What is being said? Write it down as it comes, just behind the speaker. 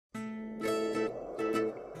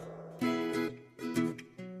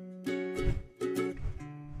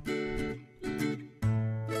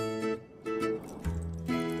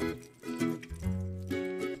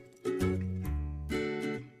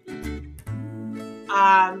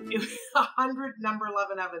It was 100 number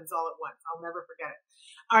 11 ovens all at once. I'll never forget it.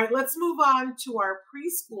 All right, let's move on to our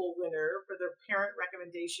preschool winner for the parent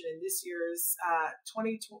recommendation in this year's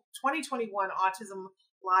 2021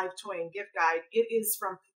 Autism-Live Toy and Gift Guide. It is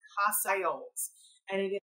from Picasso, and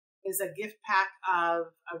it is a gift pack a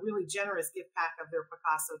really generous gift pack of their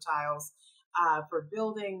Picasso tiles for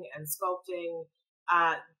building and sculpting.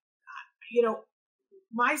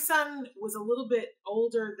 My son was a little bit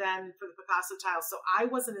older than for the Picasso tiles, so I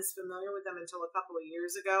wasn't as familiar with them until a couple of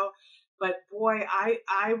years ago. But boy,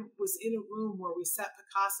 I was in a room where we set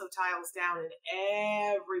Picasso tiles down and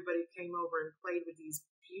everybody came over and played with these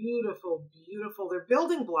beautiful, beautiful, they're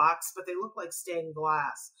building blocks, but they look like stained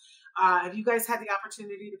glass. Have you guys had the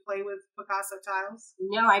opportunity to play with Picasso tiles?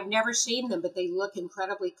 No, I've never seen them, but they look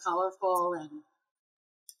incredibly colorful and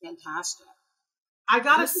fantastic. I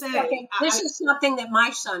gotta say, this is something that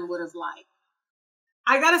my son would have liked.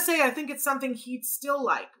 I gotta say, I think it's something he'd still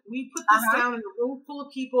like. We put this down in a room full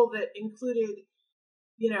of people that included,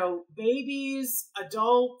 babies,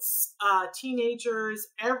 adults, teenagers,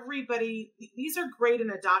 everybody. These are great in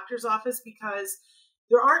a doctor's office because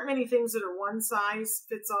there aren't many things that are one size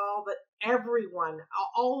fits all, but everyone,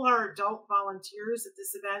 all our adult volunteers at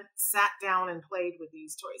this event sat down and played with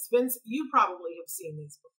these toys. Vince, you probably have seen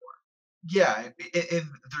these before. Yeah, and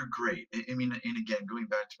they're great. I mean, and again, going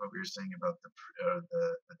back to what we were saying about the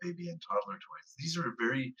baby and toddler toys, these are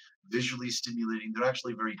very visually stimulating. They're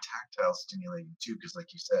actually very tactile stimulating too, because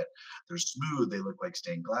like you said, they're smooth. They look like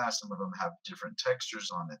stained glass. Some of them have different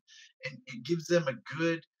textures on it, and it gives them a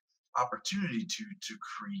good opportunity to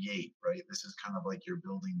create. Right, this is kind of like your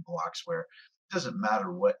building blocks where it doesn't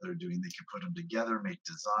matter what they're doing. They can put them together, make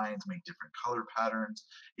designs, make different color patterns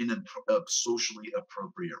in a socially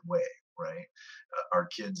appropriate way. Right? Our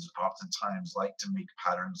kids oftentimes like to make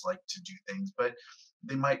patterns, like to do things, but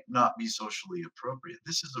they might not be socially appropriate.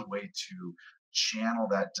 This is a way to channel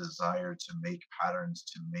that desire to make patterns,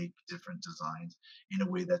 to make different designs in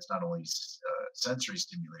a way that's not only sensory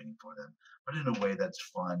stimulating for them, but in a way that's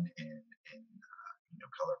fun and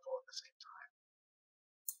colorful at the same time.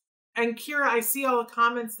 And Kira, I see all the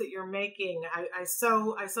comments that you're making. I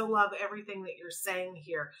so love everything that you're saying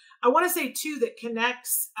here. I want to say too that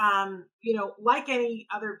connects, like any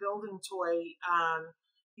other building toy,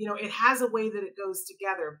 it has a way that it goes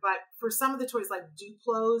together. But for some of the toys like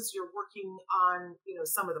Duplos, you're working on,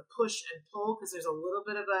 some of the push and pull because there's a little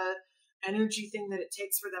bit of a energy thing that it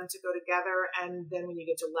takes for them to go together. And then when you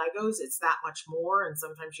get to Legos, it's that much more. And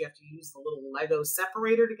sometimes you have to use the little Lego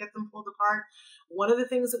separator to get them pulled apart. One of the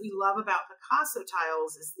things that we love about Picasso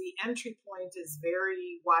tiles is the entry point is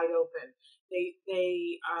very wide open.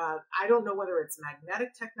 I don't know whether it's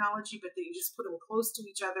magnetic technology, but that you just put them close to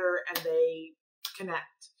each other and they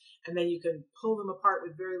connect. And then you can pull them apart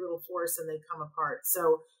with very little force and they come apart.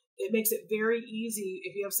 So it makes it very easy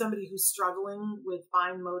if you have somebody who's struggling with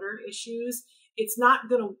fine motor issues. It's not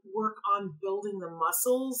going to work on building the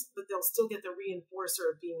muscles, but they'll still get the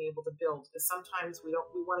reinforcer of being able to build. Because sometimes we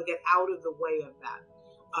want to get out of the way of that.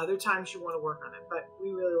 Other times you want to work on it, but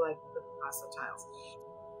we really like the Picasso tiles.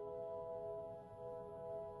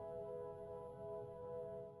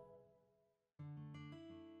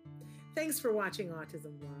 Thanks for watching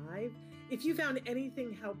Autism Live. If you found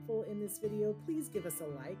anything helpful in this video, please give us a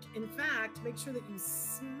like. In fact, make sure that you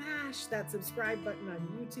smash that subscribe button on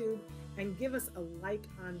YouTube and give us a like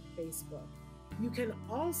on Facebook. You can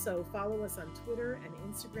also follow us on Twitter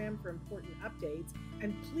and Instagram for important updates.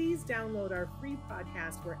 And please download our free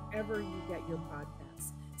podcast wherever you get your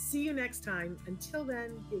podcasts. See you next time. Until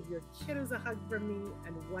then, give your kiddos a hug from me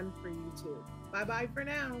and one for you too. Bye-bye for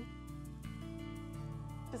now.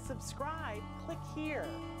 To subscribe, click here.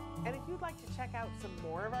 And if you'd like to check out some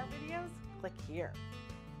more of our videos, click here.